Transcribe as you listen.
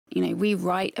we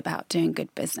write about doing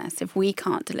good business. If we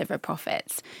can't deliver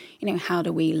profits, how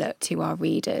do we look to our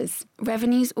readers?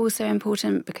 Revenue's also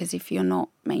important because if you're not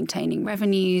maintaining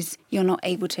revenues, you're not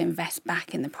able to invest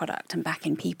back in the product and back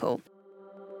in people.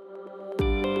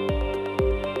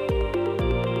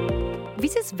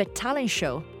 This is The Talent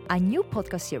Show, a new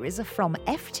podcast series from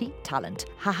FT Talent,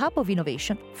 a hub of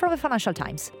innovation from the Financial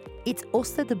Times. It's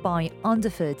hosted by under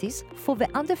 30s for the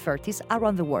under 30s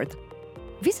around the world.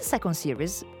 This second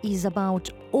series is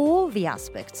about all the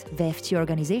aspects the FT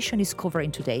organization is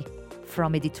covering today,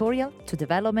 from editorial to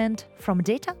development, from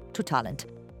data to talent.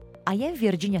 I am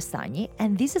Virginia Stagni,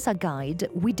 and this is a guide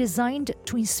we designed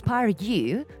to inspire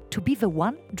you to be the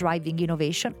one driving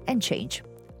innovation and change.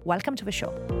 Welcome to the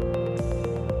show.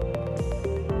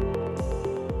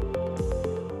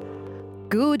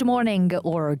 Good morning,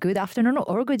 or good afternoon,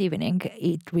 or good evening.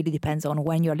 It really depends on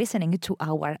when you're listening to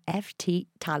our FT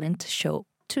Talent Show.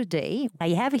 Today, I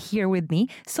have here with me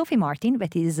Sophie Martin,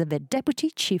 that is the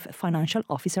Deputy Chief Financial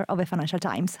Officer of the Financial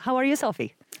Times. How are you,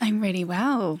 Sophie? I'm really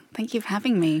well. Thank you for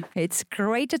having me. It's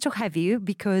great to have you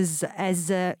because, as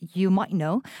you might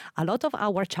know, a lot of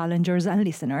our challengers and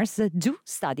listeners do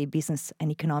study business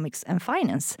and economics and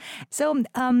finance. So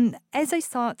as I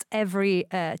start every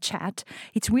chat,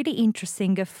 it's really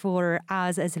interesting for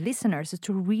us as listeners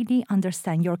to really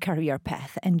understand your career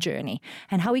path and journey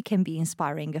and how it can be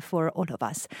inspiring for all of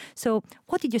us. So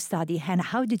what did you study and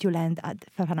how did you land at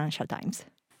the Financial Times?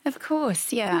 Of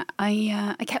course, yeah.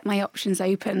 I kept my options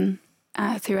open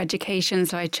through education,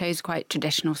 so I chose quite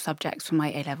traditional subjects for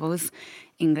my A-levels,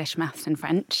 English, maths and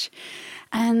French.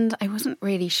 And I wasn't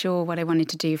really sure what I wanted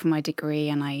to do for my degree,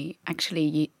 and I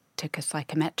actually took a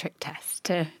psychometric test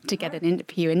to get a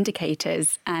few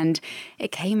indicators, and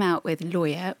it came out with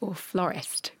lawyer or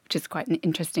florist, which is quite an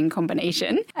interesting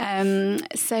combination.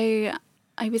 So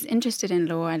I was interested in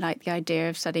law. I liked the idea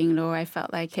of studying law. I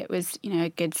felt like it was, a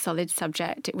good, solid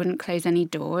subject. It wouldn't close any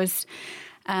doors.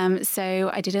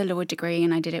 So I did a law degree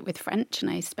and I did it with French,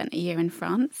 and I spent a year in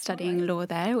France studying law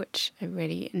there, which I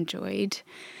really enjoyed.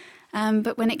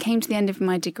 But when it came to the end of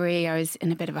my degree, I was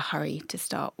in a bit of a hurry to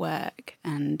start work.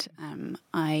 And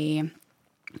I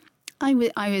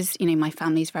was, my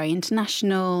family's very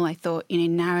international. I thought,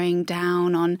 narrowing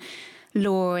down on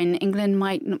law in England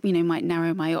might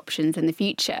narrow my options in the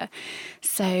future.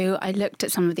 So I looked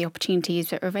at some of the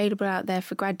opportunities that are available out there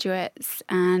for graduates,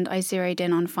 and I zeroed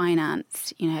in on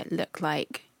finance. It looked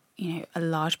like, a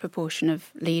large proportion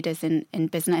of leaders in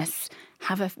business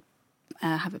have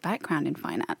a background in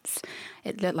finance.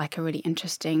 It looked like a really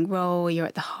interesting role. You're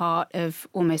at the heart of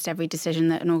almost every decision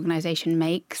that an organisation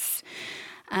makes.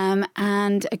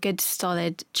 And a good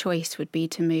solid choice would be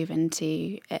to move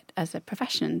into it as a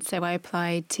profession. So I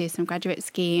applied to some graduate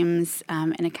schemes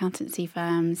in accountancy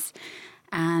firms,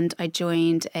 and I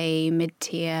joined a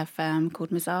mid-tier firm called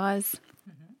Mazars.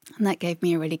 And that gave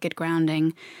me a really good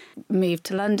grounding. Moved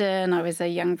to London. I was a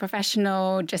young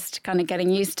professional, just kind of getting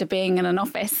used to being in an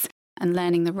office and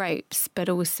learning the ropes, but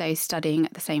also studying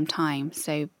at the same time.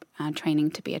 So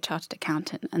training to be a chartered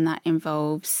accountant, and that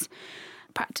involves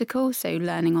practical, so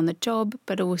learning on the job,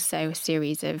 but also a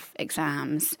series of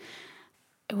exams.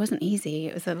 It wasn't easy.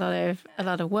 It was a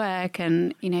lot of work,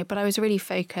 and but I was really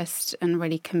focused and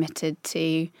really committed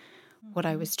to what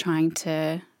I was trying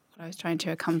to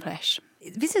accomplish.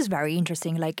 This is very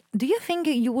interesting. Do you think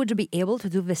you would be able to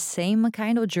do the same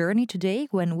kind of journey today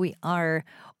when we are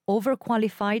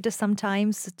overqualified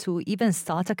sometimes to even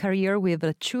start a career with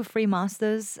 2-3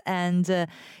 masters, and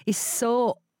it's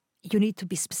so you need to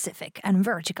be specific and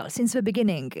vertical since the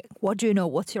beginning? What do you know?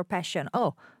 What's your passion?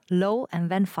 Oh, law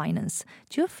and then finance.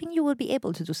 Do you think you will be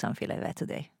able to do something like that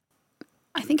today?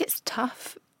 I think it's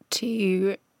tough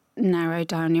to narrow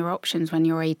down your options when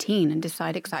you're 18 and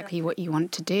decide exactly what you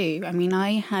want to do. I mean,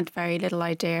 I had very little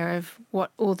idea of what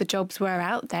all the jobs were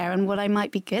out there and what I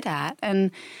might be good at.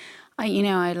 And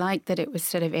I liked that it was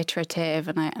sort of iterative,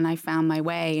 and I found my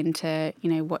way into,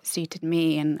 what suited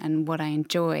me and what I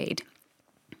enjoyed.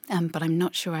 But I'm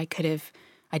not sure I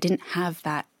didn't have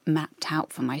that mapped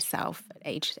out for myself at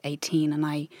age 18. And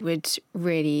I would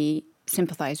really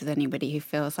sympathise with anybody who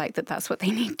feels like that's what they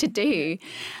need to do.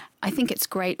 I think it's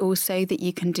great also that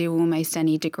you can do almost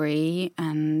any degree,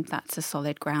 and that's a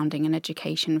solid grounding in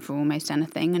education for almost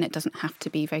anything, and it doesn't have to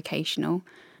be vocational.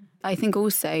 I think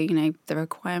also, the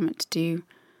requirement to do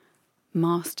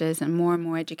masters and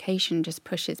more education just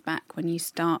pushes back when you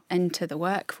start into the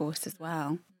workforce as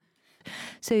well.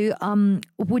 So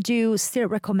would you still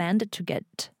recommend to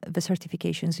get the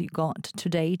certifications you got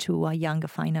today to a young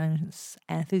finance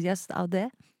enthusiast out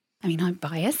there? I mean, I'm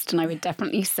biased and I would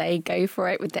definitely say go for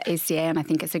it with the ACA. And I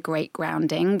think it's a great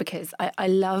grounding because I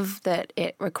love that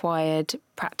it required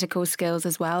practical skills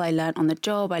as well. I learned on the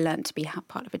job. I learned to be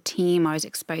part of a team. I was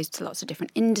exposed to lots of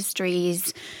different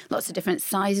industries, lots of different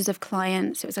sizes of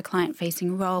clients. It was a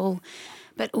client-facing role.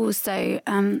 But also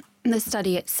the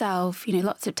study itself,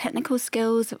 lots of technical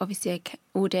skills. Obviously,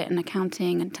 audit and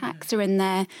accounting and tax are in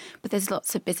there. But there's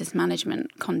lots of business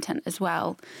management content as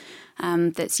well.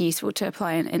 That's useful to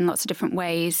apply in lots of different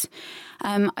ways.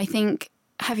 I think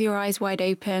have your eyes wide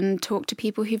open, talk to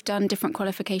people who've done different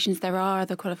qualifications. There are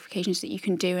other qualifications that you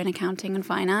can do in accounting and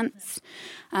finance,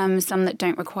 some that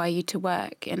don't require you to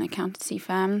work in an accountancy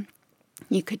firm.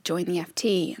 You could join the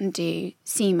FT and do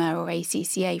CIMA or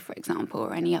ACCA, for example,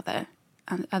 or any other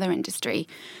industry.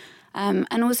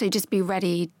 And also just be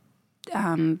ready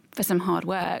for some hard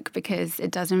work because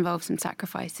it does involve some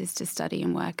sacrifices to study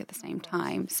and work at the same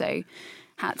time. So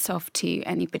hats off to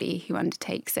anybody who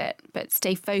undertakes it, but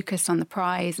stay focused on the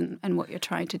prize and what you're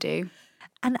trying to do.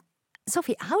 And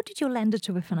Sophie, how did you land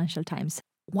to the Financial Times?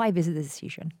 Why visit the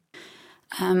decision?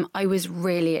 I was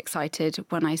really excited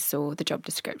when I saw the job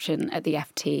description at the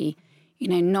FT.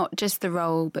 Not just the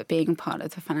role, but being part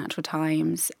of the Financial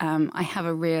Times. I have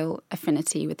a real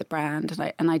affinity with the brand,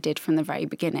 and I did from the very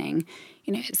beginning.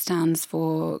 It stands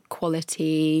for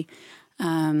quality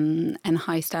and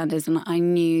high standards, and I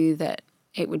knew that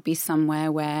it would be somewhere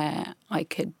where I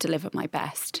could deliver my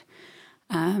best.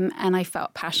 And I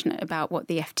felt passionate about what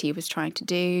the FT was trying to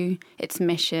do, its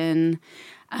mission.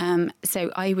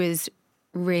 So I was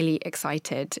really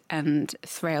excited and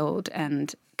thrilled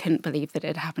and couldn't believe that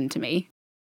it happened to me.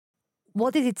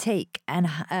 What did it take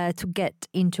to get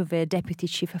into the Deputy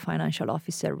Chief Financial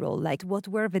Officer role? Like, what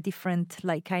were the different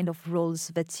kind of roles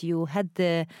that you had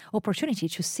the opportunity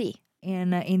to see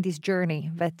in this journey?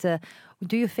 That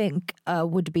do you think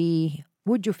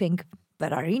would you think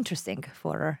that are interesting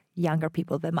for younger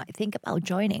people that might think about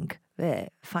joining the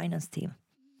finance team?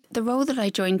 The role that I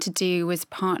joined to do was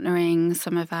partnering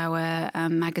some of our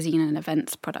magazine and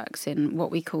events products in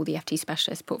what we call the FT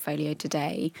Specialist Portfolio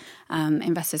today,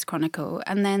 Investors Chronicle.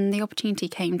 And then the opportunity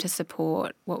came to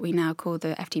support what we now call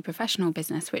the FT Professional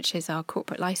business, which is our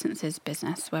corporate licenses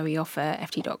business, where we offer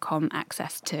FT.com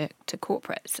access to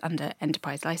corporates under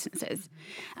enterprise licenses.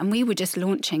 And we were just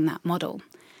launching that model.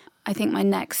 I think my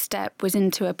next step was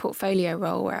into a portfolio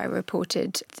role where I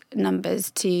reported numbers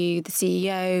to the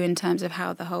CEO in terms of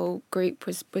how the whole group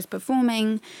was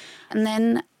performing. And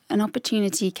then an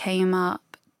opportunity came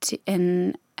up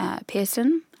in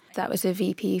Pearson. That was a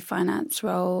VP finance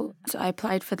role. So I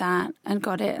applied for that and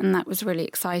got it. And that was really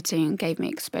exciting and gave me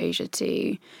exposure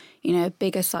to, a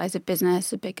bigger size of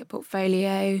business, a bigger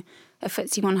portfolio, a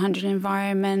FTSE 100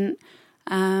 environment.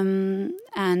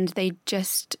 And they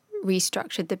just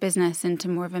restructured the business into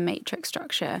more of a matrix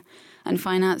structure. And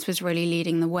finance was really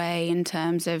leading the way in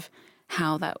terms of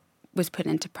how that was put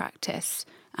into practice,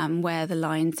 where the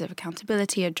lines of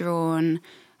accountability are drawn,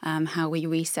 how we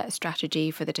reset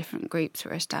strategy for the different groups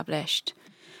were established.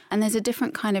 And there's a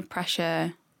different kind of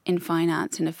pressure in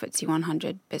finance in a FTSE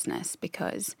 100 business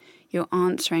because you're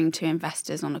answering to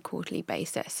investors on a quarterly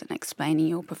basis and explaining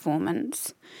your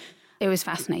performance. It was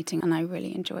fascinating and I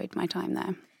really enjoyed my time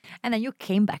there. And then you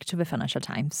came back to the Financial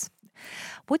Times.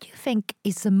 What do you think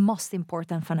is the most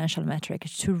important financial metric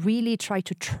to really try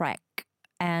to track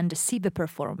and see the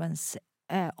performance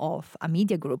of a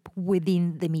media group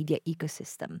within the media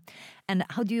ecosystem? And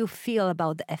how do you feel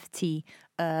about the FT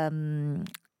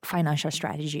financial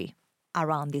strategy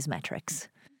around these metrics?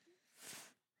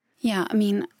 Yeah,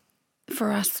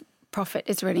 for us, profit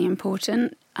is really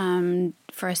important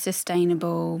for a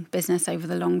sustainable business over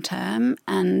the long term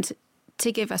and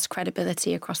to give us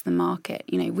credibility across the market.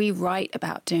 We write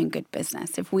about doing good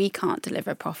business. If we can't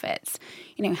deliver profits,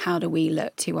 how do we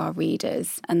look to our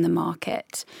readers and the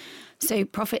market? So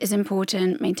profit is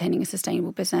important, maintaining a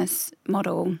sustainable business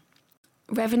model.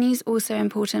 Revenue is also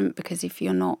important because if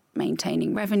you're not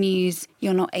maintaining revenues,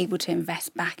 you're not able to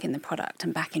invest back in the product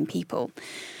and back in people.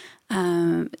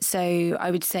 So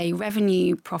I would say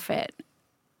revenue, profit,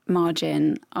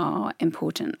 margin are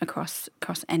important across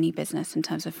any business in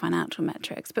terms of financial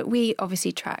metrics. But we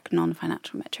obviously track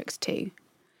non-financial metrics too.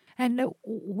 And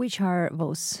which are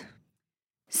those?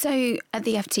 So at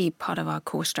the FT, part of our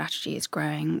core strategy is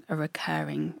growing a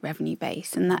recurring revenue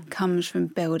base. And that comes from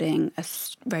building a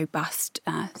robust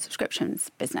subscriptions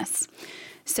business.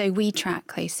 So we track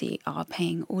closely our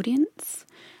paying audience.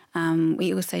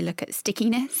 We also look at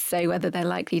stickiness, so whether they're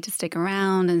likely to stick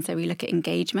around. And so we look at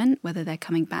engagement, whether they're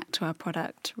coming back to our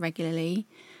product regularly,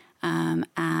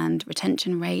 and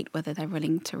retention rate, whether they're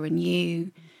willing to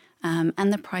renew. and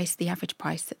the average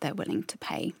price that they're willing to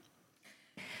pay.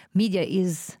 Media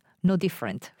is no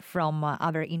different from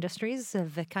other industries.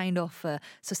 The kind of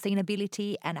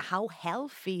sustainability and how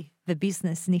healthy the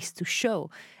business needs to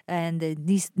show and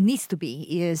needs to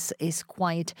be is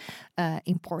quite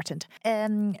important.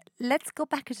 Let's go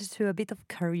back to a bit of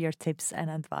career tips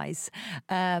and advice.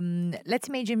 Let's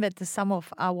imagine that some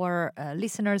of our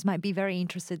listeners might be very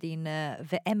interested in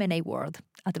the M&A world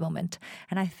at the moment.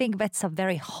 And I think that's a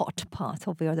very hot part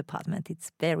of your department.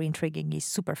 It's very intriguing. It's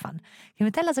super fun. Can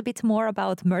you tell us a bit more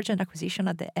about merger and acquisition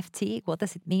at the FT? What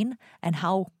does it mean? And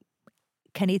how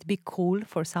can it be cool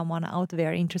for someone out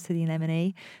there interested in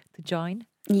M&A to join?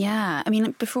 Yeah, I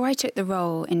mean, before I took the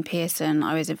role in Pearson,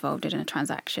 I was involved in a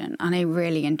transaction and I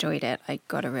really enjoyed it. I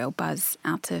got a real buzz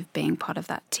out of being part of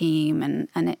that team, and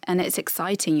it's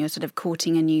exciting. You're sort of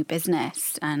courting a new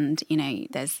business, and you know,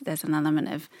 there's an element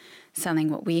of selling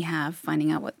what we have,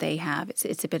 finding out what they have.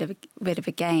 It's a bit of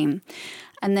a game.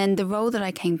 And then the role that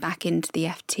I came back into the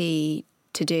FT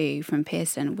to do from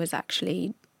Pearson was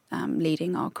actually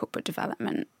leading our corporate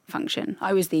development function.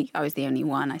 I was the only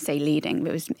one. I say leading,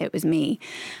 but it was me,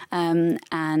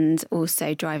 and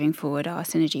also driving forward our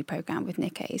synergy program with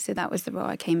Nikkei. So that was the role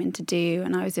I came in to do,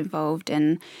 and I was involved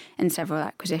in several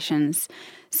acquisitions.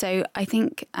 So I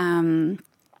think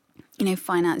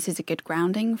finance is a good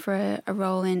grounding for a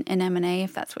role in M&A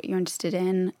if that's what you're interested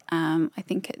in. I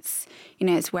think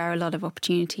it's where a lot of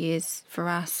opportunity is for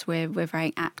us. We're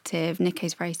very active.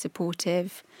 Nikkei's very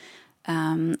supportive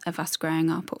of us growing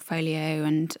our portfolio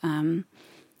and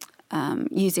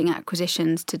using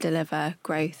acquisitions to deliver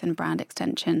growth and brand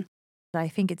extension. I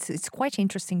think it's quite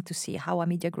interesting to see how a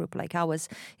media group like ours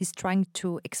is trying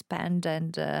to expand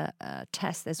and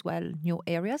test as well new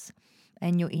areas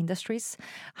and new industries.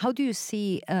 How do you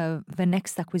see the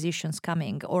next acquisitions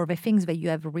coming, or the things that you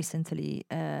have recently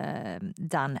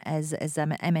done as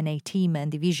an M&A team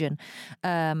and division?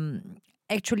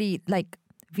 Actually, like,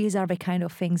 these are the kind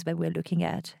of things that we're looking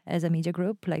at as a media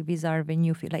group. Like, these are the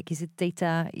new, like, is it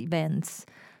data, events?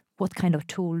 What kind of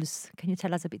tools? Can you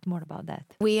tell us a bit more about that?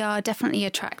 We are definitely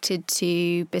attracted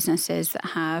to businesses that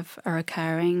have a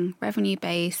recurring revenue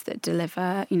base, that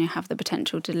deliver, have the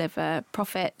potential to deliver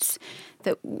profits,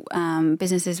 that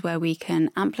businesses where we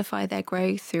can amplify their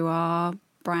growth through our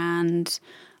brand,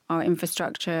 our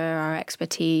infrastructure, our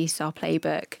expertise, our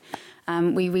playbook.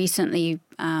 We recently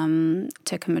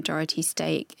took a majority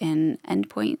stake in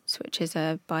Endpoints, which is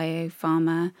a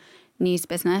biopharma news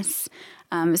business.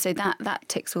 So that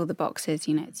ticks all the boxes.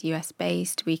 It's US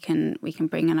based. We can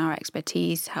bring in our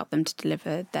expertise, help them to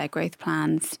deliver their growth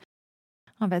plans.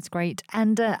 Oh, that's great.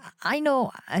 And I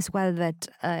know as well that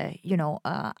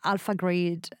Alpha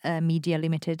Grade Media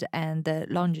Limited and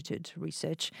Longitude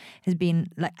Research have been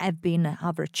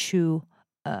our two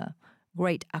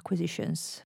great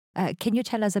acquisitions. Can you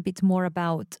tell us a bit more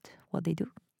about what they do?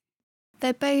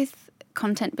 They're both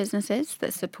content businesses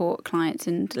that support clients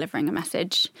in delivering a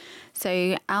message.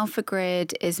 So Alpha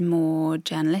Grid is more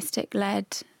journalistic led.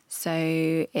 So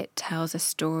it tells a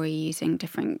story using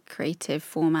different creative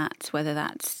formats, whether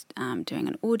that's doing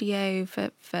an audio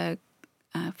for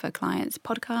clients,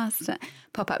 podcasts,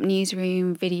 pop-up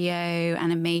newsroom, video,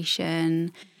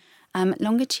 animation.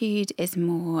 Longitude is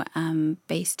more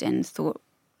based in thought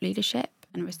leadership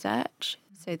and research.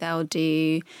 So they'll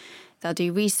do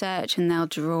research and they'll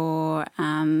draw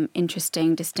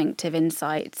interesting, distinctive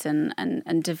insights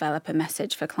and develop a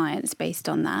message for clients based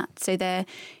on that. So they're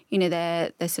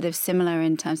sort of similar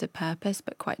in terms of purpose,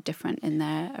 but quite different in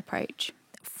their approach.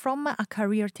 From a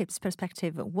career tips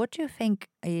perspective, what do you think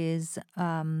is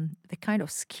the kind of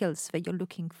skills that you're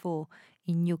looking for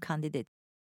in new candidates?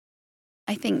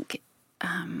 I think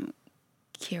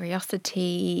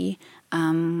curiosity,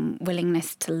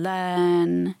 willingness to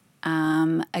learn,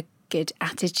 a good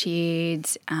attitude,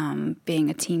 being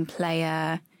a team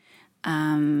player,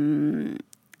 having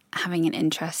an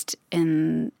interest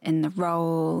in the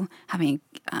role,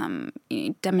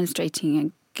 demonstrating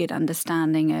a good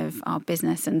understanding of our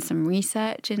business and some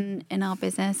research in our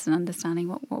business and understanding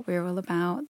what we're all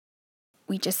about.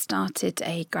 We just started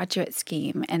a graduate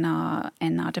scheme in our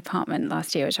department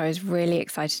last year, which I was really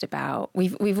excited about.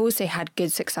 We've also had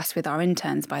good success with our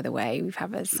interns, by the way. We've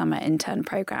had a summer intern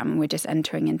program, and we're just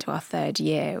entering into our third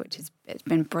year, it's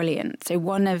been brilliant. So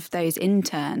one of those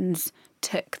interns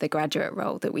took the graduate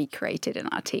role that we created in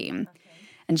our team,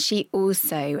 and she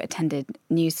also attended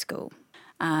news school,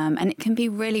 and it can be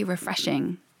really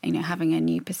refreshing. Having a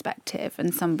new perspective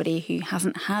and somebody who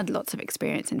hasn't had lots of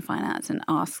experience in finance and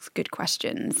asks good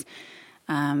questions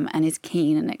and is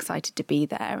keen and excited to be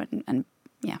there. And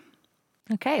yeah.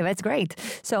 Okay, that's great.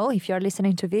 So if you're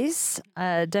listening to this,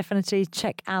 definitely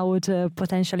check out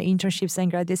potential internships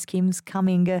and graduate schemes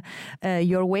coming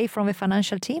your way from the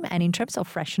financial team. And in terms of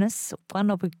freshness,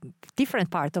 one of the different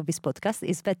part of this podcast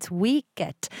is that we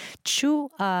get two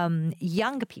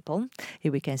young people,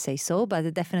 if we can say so,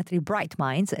 but definitely bright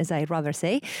minds, as I rather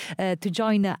say, to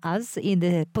join us in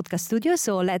the podcast studio.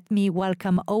 So let me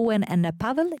welcome Owen and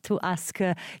Pavel to ask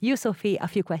you, Sophie, a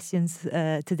few questions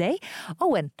today.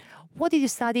 Owen, what did you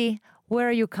study? Where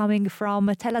are you coming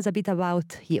from? Tell us a bit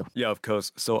about you. Yeah, of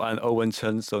course. So I'm Owen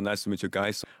Chen. So nice to meet you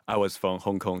guys. I was from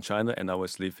Hong Kong, China, and I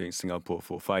was living in Singapore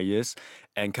for 5 years.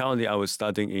 And currently I was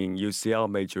studying in UCL,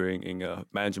 majoring in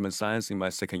management science in my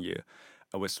second year.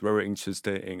 I was very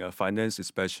interested in finance,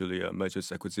 especially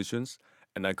mergers, acquisitions.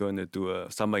 And I'm going to do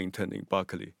a summer intern in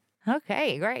Berkeley.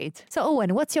 Okay, great. So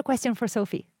Owen, what's your question for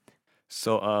Sophie?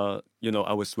 So,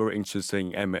 I was very interested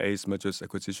in M&A's mergers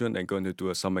acquisition and going to do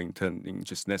a summer intern in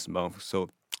just next month. So,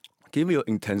 given your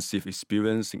intensive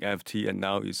experience in FT and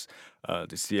now is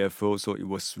the CFO, so it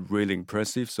was really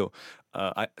impressive. So,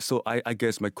 I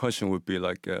guess my question would be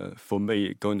like, for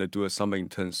me, going to do a summer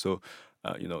intern. So,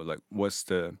 what's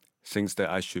the things that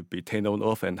I should be taking note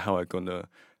of and how I'm gonna,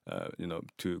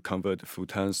 to convert full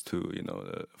times to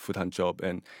a full time job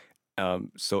and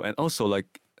also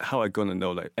like. How I gonna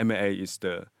know like M&A is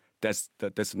that's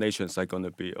the destinations I gonna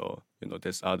be, or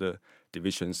there's other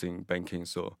divisions in banking,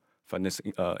 so finance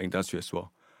industry as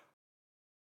well.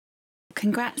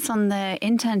 Congrats on the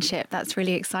internship. That's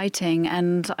really exciting,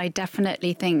 and I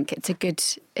definitely think it's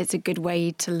a good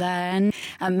way to learn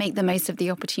and make the most of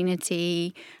the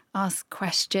opportunity. Ask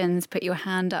questions, put your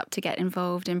hand up to get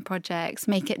involved in projects,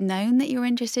 make it known that you're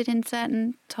interested in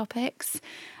certain topics,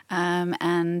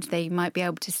 and they might be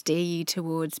able to steer you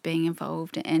towards being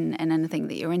involved in anything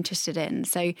that you're interested in.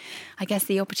 So I guess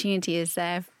the opportunity is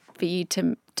there for you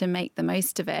to make the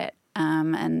most of it,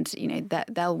 and that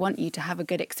they'll want you to have a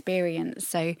good experience.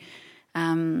 So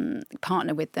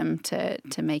partner with them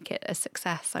to make it a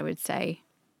success, I would say.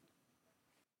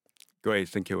 Great,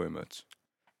 thank you very much.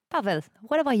 Pavel,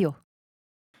 what about you?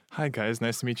 Hi guys,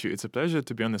 nice to meet you. It's a pleasure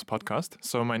to be on this podcast.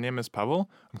 So my name is Pavel.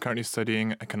 I'm currently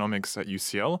studying economics at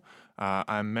UCL.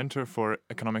 I'm mentor for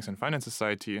Economics and Finance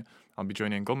Society. I'll be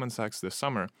joining Goldman Sachs this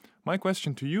summer. My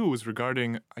question to you is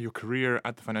regarding your career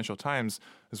at the Financial Times,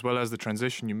 as well as the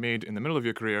transition you made in the middle of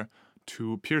your career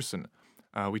to Pearson.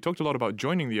 We talked a lot about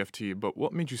joining the FT, but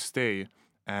what made you stay?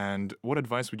 And what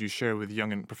advice would you share with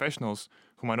young professionals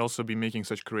who might also be making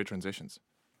such career transitions?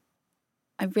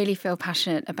 I really feel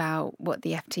passionate about what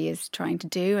the FT is trying to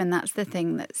do, and that's the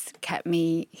thing that's kept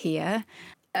me here.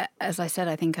 As I said,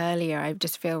 I think earlier, I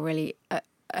just feel really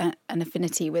an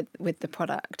affinity with the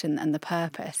product and the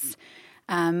purpose,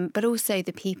 but also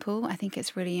the people. I think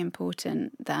it's really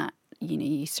important that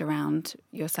you surround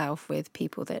yourself with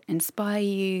people that inspire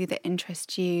you, that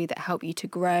interest you, that help you to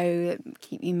grow, that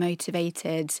keep you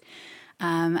motivated,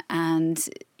 and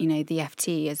the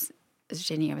FT is, as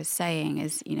Virginia was saying,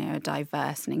 is, a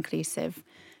diverse and inclusive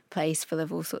place full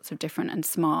of all sorts of different and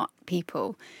smart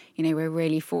people. We're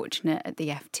really fortunate at the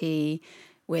FT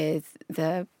with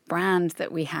the brand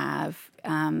that we have,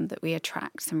 that we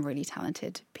attract some really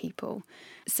talented people.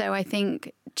 So I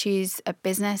think choose a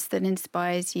business that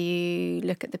inspires you,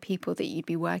 look at the people that you'd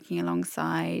be working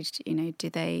alongside.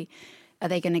 Are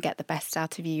they going to get the best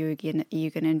out of you? Are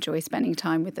you going to enjoy spending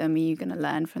time with them? Are you going to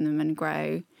learn from them and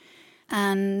grow?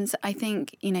 And I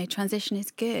think, transition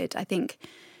is good. I think,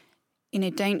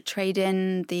 don't trade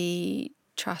in the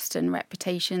trust and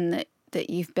reputation that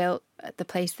you've built at the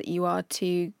place that you are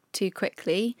too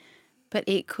quickly. But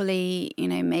equally,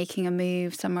 making a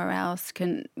move somewhere else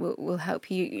will help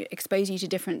you, expose you to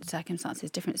different circumstances,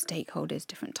 different stakeholders,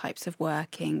 different types of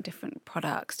working, different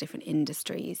products, different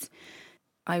industries.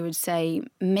 I would say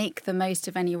make the most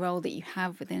of any role that you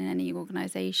have within any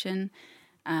organisation.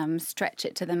 Stretch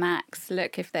it to the max,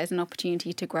 look if there's an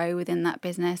opportunity to grow within that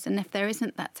business, and if there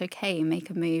isn't, that's okay,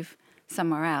 make a move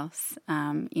somewhere else.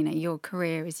 Your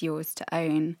career is yours to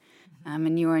own,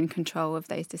 and you're in control of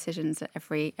those decisions at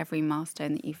every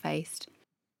milestone that you faced.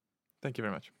 Thank you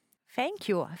very much. Thank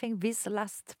you. I think this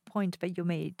last point that you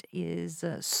made is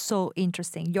so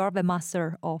interesting. You're the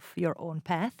master of your own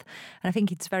path. And I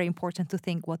think it's very important to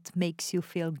think what makes you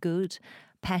feel good,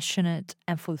 passionate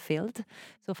and fulfilled.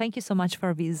 So thank you so much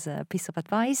for this piece of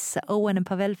advice. Owen and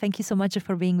Pavel, thank you so much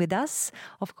for being with us.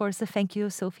 Of course, thank you,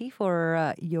 Sophie,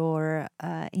 for your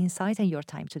insight and your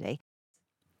time today.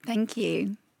 Thank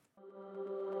you.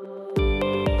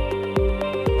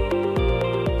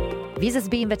 This has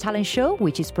been The Talent Show,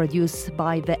 which is produced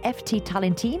by the FT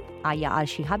Talent team, Aya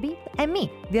Al-Shihabi, and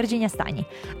me, Virginia Stagni.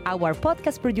 Our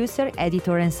podcast producer,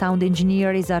 editor and sound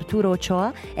engineer is Arturo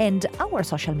Ochoa, and our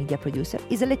social media producer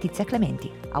is Letizia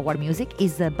Clementi. Our music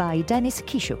is by Dennis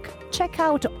Kishuk. Check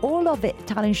out all of the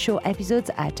Talent Show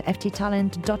episodes at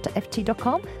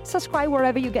fttalent.ft.com, subscribe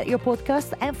wherever you get your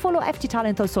podcasts, and follow FT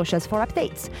Talent on socials for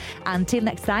updates. Until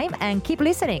next time, and keep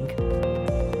listening.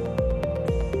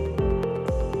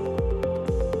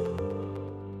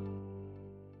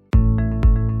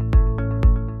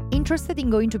 Interested in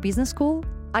going to business school?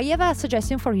 I have a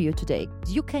suggestion for you today.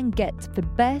 You can get the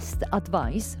best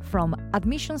advice from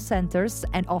admission centers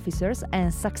and officers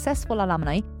and successful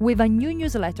alumni with a new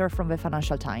newsletter from the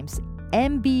Financial Times.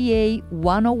 MBA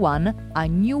 101, a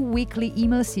new weekly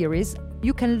email series.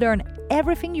 You can learn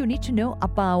everything you need to know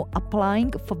about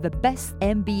applying for the best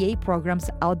MBA programs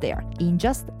out there in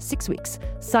just 6 weeks.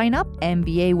 Sign up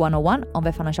MBA 101 on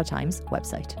the Financial Times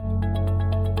website.